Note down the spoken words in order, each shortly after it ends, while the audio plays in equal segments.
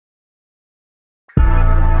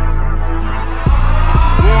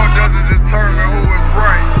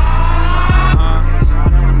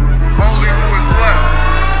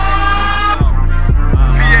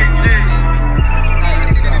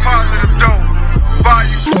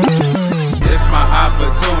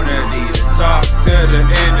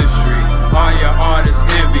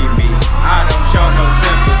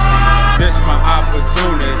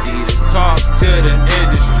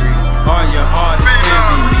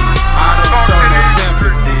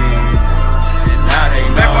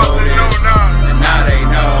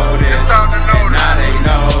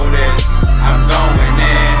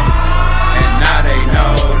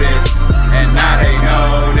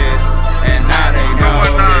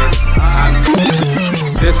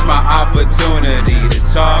opportunity to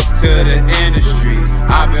talk to the industry.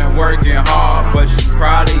 I've been working hard, but you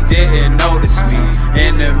probably didn't notice me.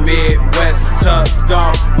 In the Midwest, tucked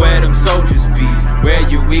off where them soldiers be, where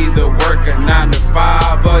you either work a 9 to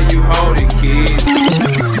 5 or you holding kids.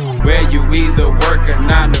 Where you either work a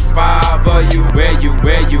 9 to 5 or you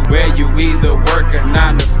either work a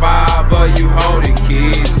 9 to 5 or you holding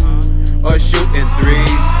kids or shooting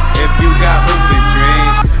threes. If you got hooping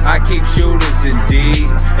dreams, I keep shooters indeed,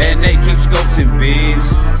 and they keep scopes and beams.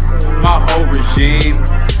 My whole regime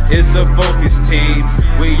is a focused team.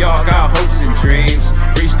 We all got hopes and dreams,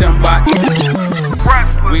 reach them by.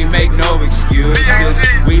 We make no excuses,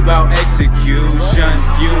 we bout execution.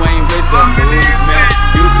 You ain't with the movement,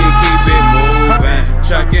 you can keep it moving.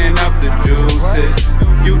 Chucking up the deuces,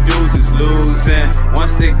 you dudes is losing.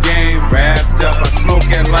 Once the game wrapped up, I smoke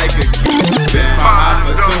it like a Cuban. It's my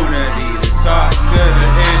opportunity to talk to the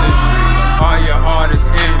industry. All your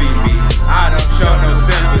artists envy me, I don't show no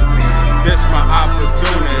sympathy. This my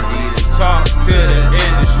opportunity to talk to the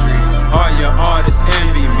industry. All your artists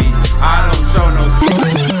envy me, I don't show no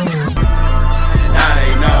sympathy. And now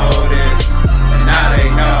they know this, and now they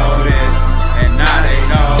know this, and now they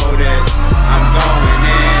know this. I'm going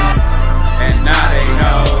in, and now they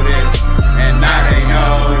know this, and now they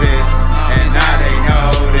know this, and now they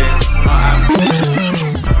know this.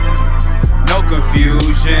 No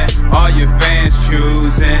confusion, all your fans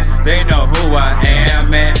choosing. They know who I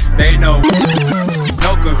am, and they know.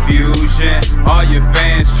 No confusion, all your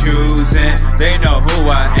fans choosing. They know who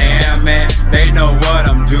I am, and they know what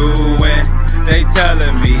I'm doing. They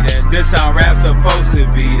telling me that this how rap's supposed to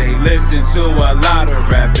be. They listen to a lot of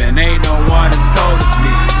rap, and ain't no one as cold as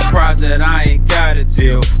me. Surprised that I ain't got a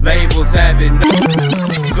deal. Labels having no.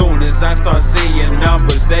 Soon as I start seeing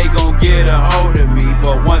numbers, they gon' get a hold of me.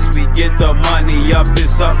 But once we get the money up,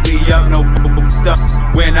 it's up, we up, no stuff.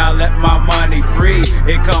 When I let my money free,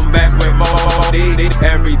 it come back with more.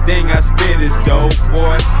 Everything I spit is dope,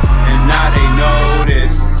 boy, and now they know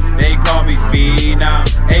this. They call me Phenom,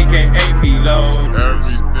 aka Phenom.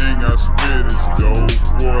 Everything I spit is dope,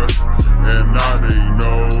 boy, and now they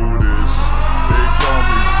know this. They call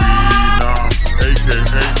me Phenom,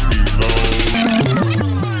 aka Phenom.